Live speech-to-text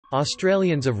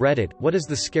Australians of Reddit, what is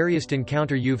the scariest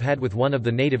encounter you've had with one of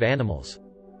the native animals?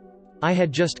 I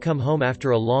had just come home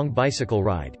after a long bicycle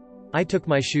ride. I took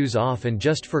my shoes off and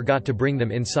just forgot to bring them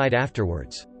inside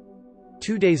afterwards.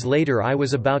 2 days later I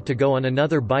was about to go on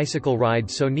another bicycle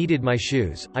ride, so needed my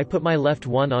shoes. I put my left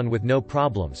one on with no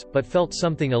problems, but felt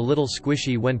something a little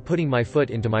squishy when putting my foot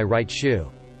into my right shoe.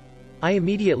 I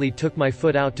immediately took my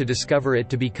foot out to discover it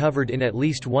to be covered in at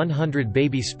least 100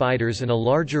 baby spiders, and a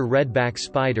larger redback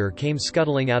spider came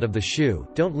scuttling out of the shoe.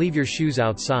 Don't leave your shoes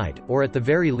outside, or at the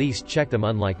very least check them,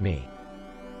 unlike me.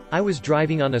 I was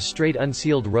driving on a straight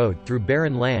unsealed road through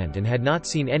barren land and had not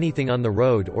seen anything on the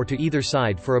road or to either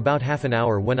side for about half an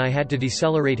hour when I had to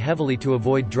decelerate heavily to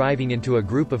avoid driving into a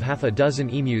group of half a dozen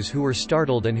emus who were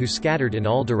startled and who scattered in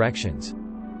all directions.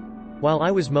 While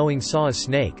I was mowing, saw a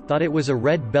snake, thought it was a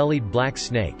red-bellied black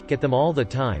snake, get them all the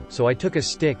time, so I took a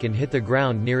stick and hit the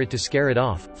ground near it to scare it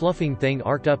off. Fluffing thing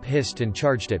arced up, hissed and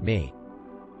charged at me.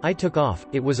 I took off.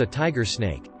 It was a tiger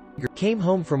snake. Came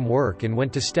home from work and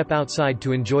went to step outside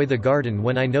to enjoy the garden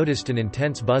when I noticed an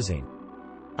intense buzzing.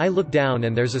 I look down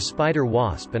and there's a spider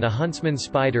wasp and a huntsman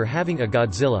spider having a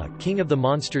Godzilla, King of the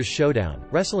Monsters showdown,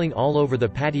 wrestling all over the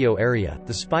patio area.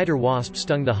 The spider wasp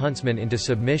stung the huntsman into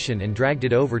submission and dragged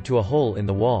it over to a hole in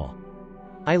the wall.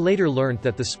 I later learned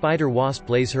that the spider wasp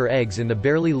lays her eggs in the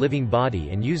barely living body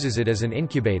and uses it as an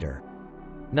incubator.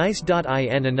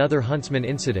 Nice.in Another huntsman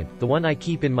incident, the one I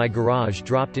keep in my garage,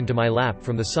 dropped into my lap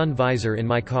from the sun visor in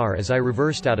my car as I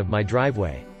reversed out of my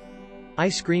driveway. I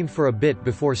screamed for a bit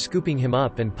before scooping him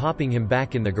up and popping him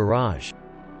back in the garage.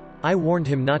 I warned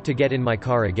him not to get in my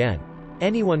car again.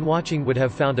 Anyone watching would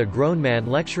have found a grown man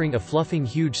lecturing a fluffing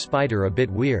huge spider a bit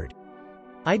weird.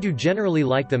 I do generally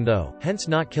like them though, hence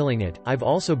not killing it. I've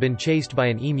also been chased by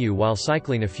an emu while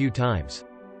cycling a few times.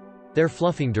 They're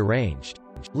fluffing deranged.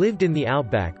 Lived in the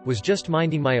outback, was just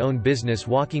minding my own business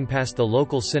walking past the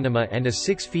local cinema and a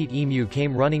 6-foot emu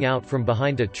came running out from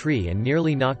behind a tree and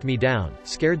nearly knocked me down,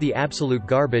 scared the absolute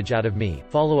garbage out of me.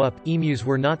 Follow up, emus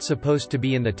were not supposed to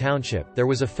be in the township, there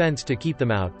was a fence to keep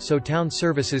them out, so town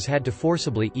services had to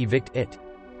forcibly evict it.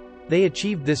 They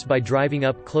achieved this by driving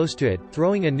up close to it,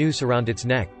 throwing a noose around its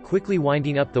neck, quickly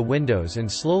winding up the windows and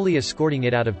slowly escorting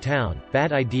it out of town.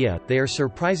 Bad idea, they are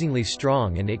surprisingly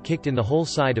strong and it kicked in the whole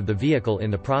side of the vehicle in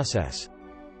the process.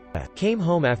 Came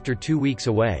home after 2 weeks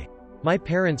away. My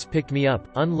parents picked me up,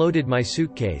 unloaded my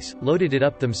suitcase, loaded it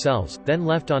up themselves, then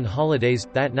left on holidays.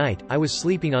 That night, I was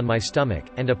sleeping on my stomach,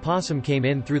 and a possum came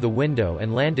in through the window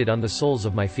and landed on the soles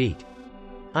of my feet.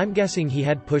 I'm guessing he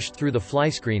had pushed through the fly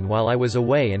screen while I was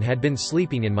away and had been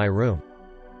sleeping in my room.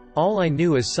 All I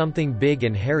knew is something big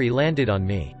and hairy landed on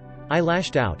me. I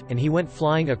lashed out, and he went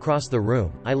flying across the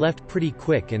room. I left pretty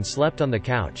quick and slept on the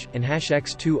couch, and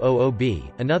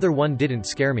 #X200B, another one didn't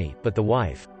scare me, but the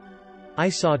wife. I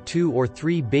saw 2 or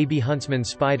 3 baby huntsman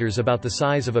spiders about the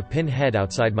size of a pinhead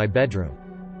outside my bedroom.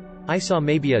 I saw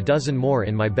maybe a dozen more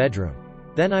in my bedroom.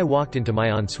 Then I walked into my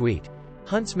ensuite.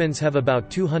 Huntsmans have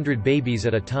about 200 babies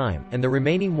at a time, and the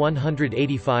remaining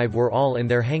 185 were all in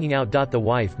there hanging out. The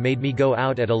wife made me go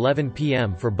out at 11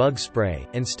 p.m. for bug spray,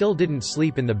 and still didn't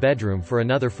sleep in the bedroom for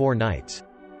another 4 nights.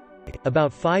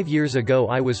 About 5 years ago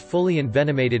I was fully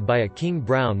envenomated by a king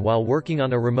brown while working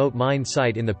on a remote mine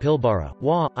site in the Pilbara.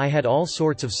 I had all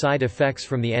sorts of side effects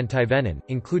from the antivenom,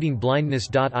 including blindness.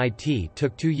 It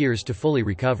took 2 years to fully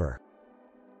recover.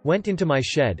 Went into my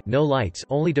shed, no lights,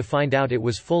 only to find out it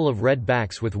was full of red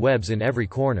backs with webs in every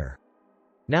corner.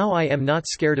 Now I am not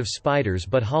scared of spiders,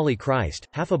 but holy Christ,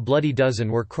 half a bloody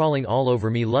dozen were crawling all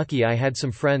over me. Lucky I had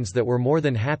some friends that were more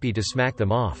than happy to smack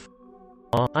them off.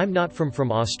 I'm not from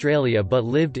Australia but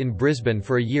lived in Brisbane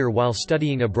for a year while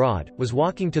studying abroad, was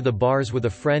walking to the bars with a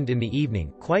friend in the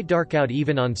evening, quite dark out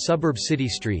even on suburb city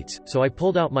streets, so I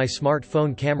pulled out my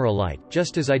smartphone camera light.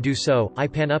 Just as I do so, I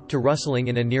pan up to rustling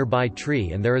in a nearby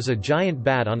tree and there is a giant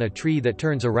bat on a tree that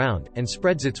turns around, and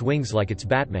spreads its wings like it's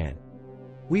Batman.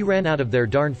 We ran out of there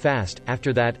darn fast.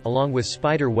 After that, along with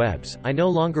spider webs, I no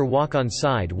longer walk on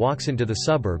sidewalks into the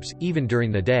suburbs, even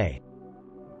during the day.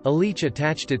 A leech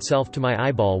attached itself to my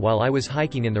eyeball while I was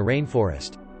hiking in the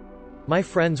rainforest. My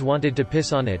friends wanted to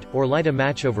piss on it, or light a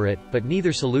match over it, but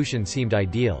neither solution seemed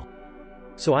ideal.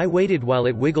 So I waited while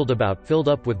it wiggled about, filled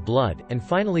up with blood, and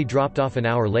finally dropped off an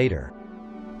hour later.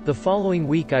 The following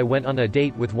week I went on a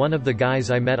date with one of the guys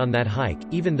I met on that hike,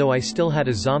 even though I still had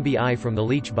a zombie eye from the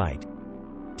leech bite.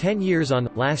 10 years on,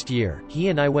 last year, he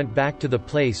and I went back to the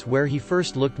place where he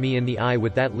first looked me in the eye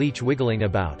with that leech wiggling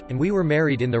about, and we were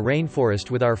married in the rainforest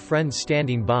with our friends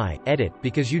standing by. Edit,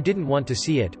 because you didn't want to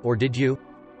see it, or did you?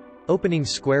 Opening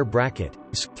square bracket.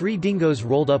 3 dingoes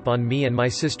rolled up on me and my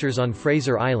sisters on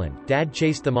Fraser Island. Dad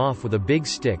chased them off with a big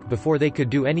stick before they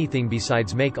could do anything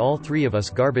besides make all 3 of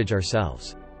us garbage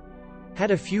ourselves.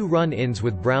 Had a few run-ins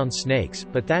with brown snakes,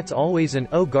 but that's always an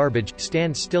 "oh garbage,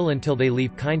 stand still until they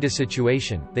leave" kinda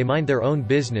situation. They mind their own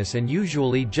business and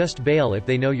usually just bail if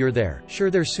they know you're there. Sure,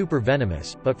 they're super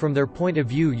venomous, but from their point of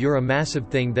view you're a massive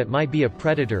thing that might be a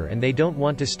predator and they don't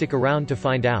want to stick around to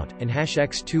find out. And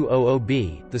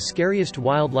 #X200B, the scariest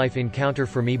wildlife encounter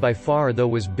for me by far though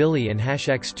was Billy and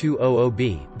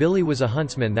 #X200B. Billy was a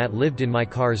huntsman that lived in my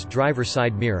car's driver's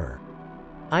side mirror.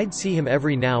 I'd see him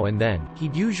every now and then.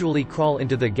 He'd usually crawl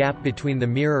into the gap between the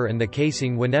mirror and the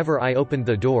casing whenever I opened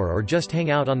the door or just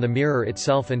hang out on the mirror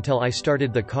itself until I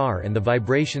started the car and the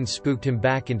vibrations spooked him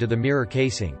back into the mirror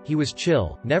casing. He was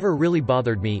chill, never really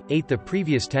bothered me, ate the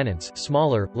previous tenants,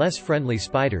 smaller, less friendly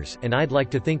spiders, and I'd like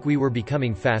to think we were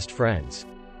becoming fast friends.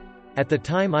 At the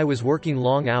time I was working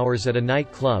long hours at a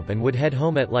nightclub and would head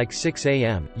home at like 6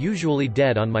 a.m., usually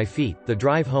dead on my feet. The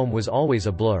drive home was always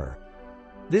a blur.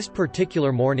 This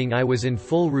particular morning I was in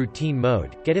full routine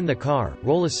mode: get in the car,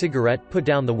 roll a cigarette, put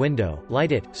down the window,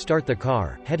 light it, start the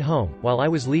car, head home. While I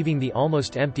was leaving the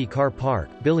almost empty car park,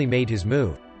 Billy made his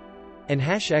move. And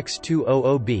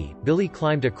 #X200B, Billy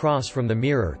climbed across from the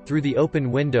mirror, through the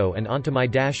open window and onto my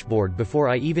dashboard before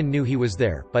I even knew he was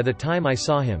there. By the time I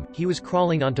saw him, he was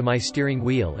crawling onto my steering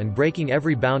wheel and breaking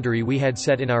every boundary we had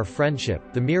set in our friendship.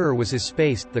 The mirror was his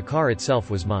space, the car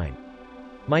itself was mine.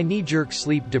 My knee-jerk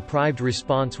sleep-deprived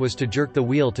response was to jerk the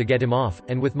wheel to get him off,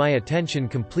 and with my attention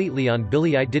completely on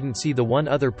Billy I didn't see the one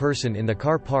other person in the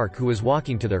car park who was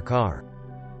walking to their car.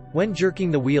 When jerking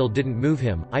the wheel didn't move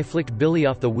him, I flicked Billy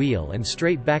off the wheel and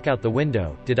straight back out the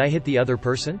window. Did I hit the other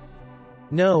person?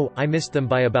 No, I missed them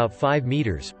by about 5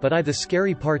 meters, but the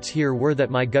scary parts here were that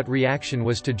my gut reaction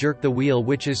was to jerk the wheel,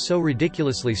 which is so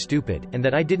ridiculously stupid, and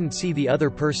that I didn't see the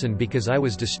other person because I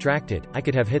was distracted. I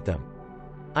could have hit them.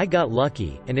 I got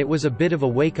lucky, and it was a bit of a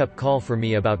wake-up call for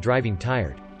me about driving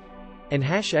tired. And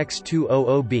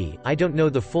 #X200B, I don't know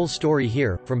the full story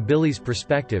here, from Billy's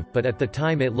perspective, but at the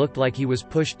time it looked like he was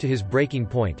pushed to his breaking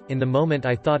point. In the moment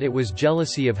I thought it was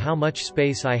jealousy of how much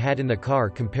space I had in the car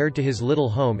compared to his little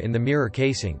home in the mirror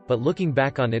casing, but looking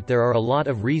back on it there are a lot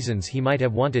of reasons he might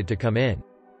have wanted to come in.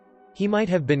 He might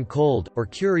have been cold, or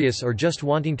curious, or just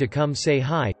wanting to come say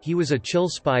hi. He was a chill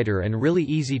spider and really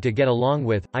easy to get along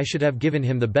with. I should have given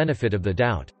him the benefit of the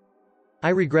doubt.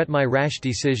 I regret my rash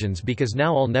decisions because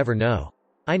now I'll never know.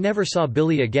 I never saw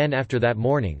Billy again after that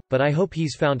morning, but I hope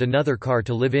he's found another car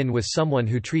to live in with someone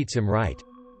who treats him right.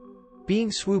 Being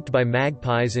swooped by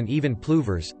magpies and even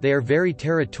plovers, they are very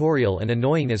territorial and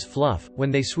annoying as fluff.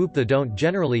 When they swoop they don't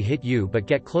generally hit you but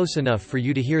get close enough for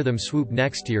you to hear them swoop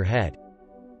next to your head.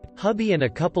 Hubby and a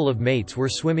couple of mates were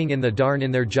swimming in the darn in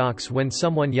their jocks when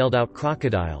someone yelled out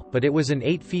crocodile, but it was an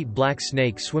 8 feet black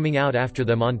snake swimming out after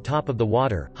them on top of the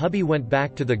water. Hubby went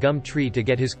back to the gum tree to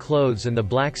get his clothes and the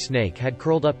black snake had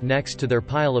curled up next to their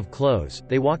pile of clothes.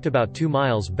 They walked about 2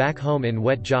 miles back home in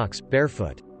wet jocks,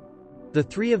 barefoot. The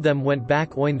 3 of them went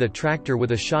back on the tractor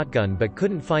with a shotgun but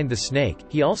couldn't find the snake.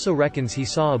 He also reckons he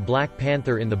saw a black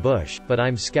panther in the bush, but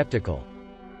I'm skeptical.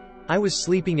 I was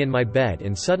sleeping in my bed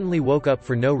and suddenly woke up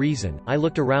for no reason. I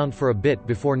looked around for a bit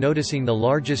before noticing the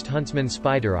largest huntsman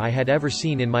spider I had ever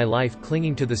seen in my life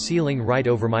clinging to the ceiling right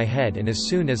over my head, and as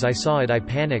soon as I saw it I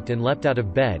panicked and leapt out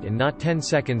of bed, and not 10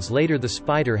 seconds later the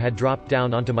spider had dropped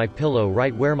down onto my pillow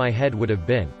right where my head would have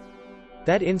been.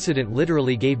 That incident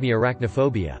literally gave me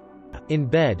arachnophobia. In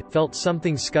bed, felt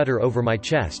something scutter over my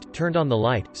chest, turned on the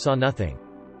light, saw nothing.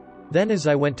 Then as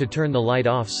I went to turn the light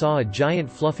off saw a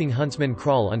giant fluffing huntsman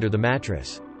crawl under the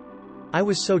mattress. I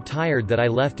was so tired that I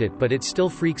left it, but it still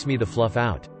freaks me the fluff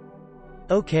out.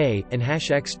 Okay, and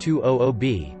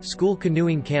 #X200B, school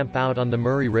canoeing camp out on the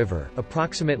Murray River,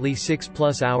 approximately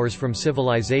 6+ hours from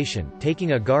civilization,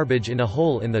 taking a garbage in a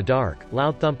hole in the dark,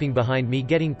 loud thumping behind me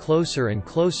getting closer and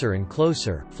closer and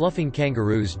closer, fluffing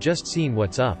kangaroos just seeing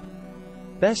what's up.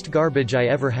 Best garbage I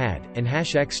ever had, and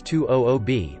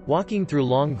 #X200B, walking through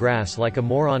long grass like a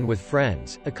moron with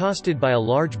friends, accosted by a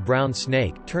large brown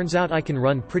snake. Turns out I can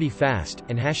run pretty fast,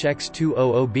 and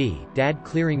 #X200B, dad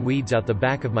clearing weeds out the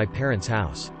back of my parents'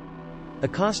 house.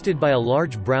 Accosted by a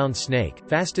large brown snake,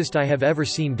 fastest I have ever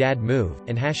seen dad move,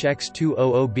 and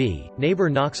 #X200B, neighbor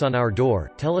knocks on our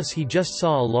door, tell us he just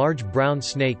saw a large brown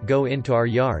snake go into our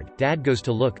yard, dad goes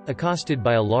to look, accosted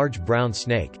by a large brown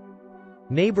snake.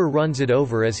 Neighbor runs it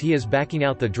over as he is backing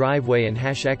out the driveway, and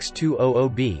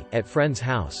 #X200B, at friend's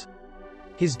house.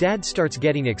 His dad starts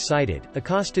getting excited,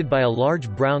 accosted by a large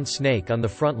brown snake on the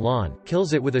front lawn,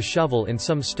 kills it with a shovel in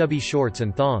some stubby shorts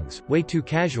and thongs, way too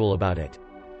casual about it.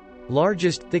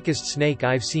 Largest, thickest snake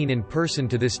I've seen in person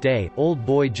to this day. Old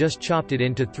boy just chopped it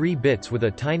into 3 bits with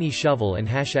a tiny shovel and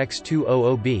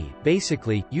 #X200B.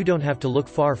 Basically, you don't have to look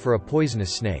far for a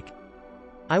poisonous snake.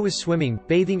 I was swimming,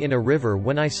 bathing in a river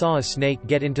when I saw a snake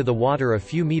get into the water a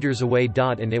few meters away.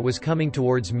 And it was coming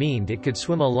towards me and it could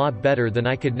swim a lot better than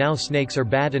I could now. Snakes are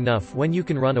bad enough when you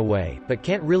can run away, but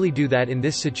can't really do that in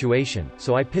this situation,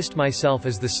 so I pissed myself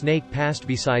as the snake passed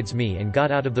besides me and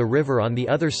got out of the river on the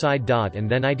other side. And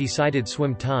then I decided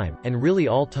swim time, and really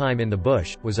all time in the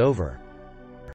bush, was over.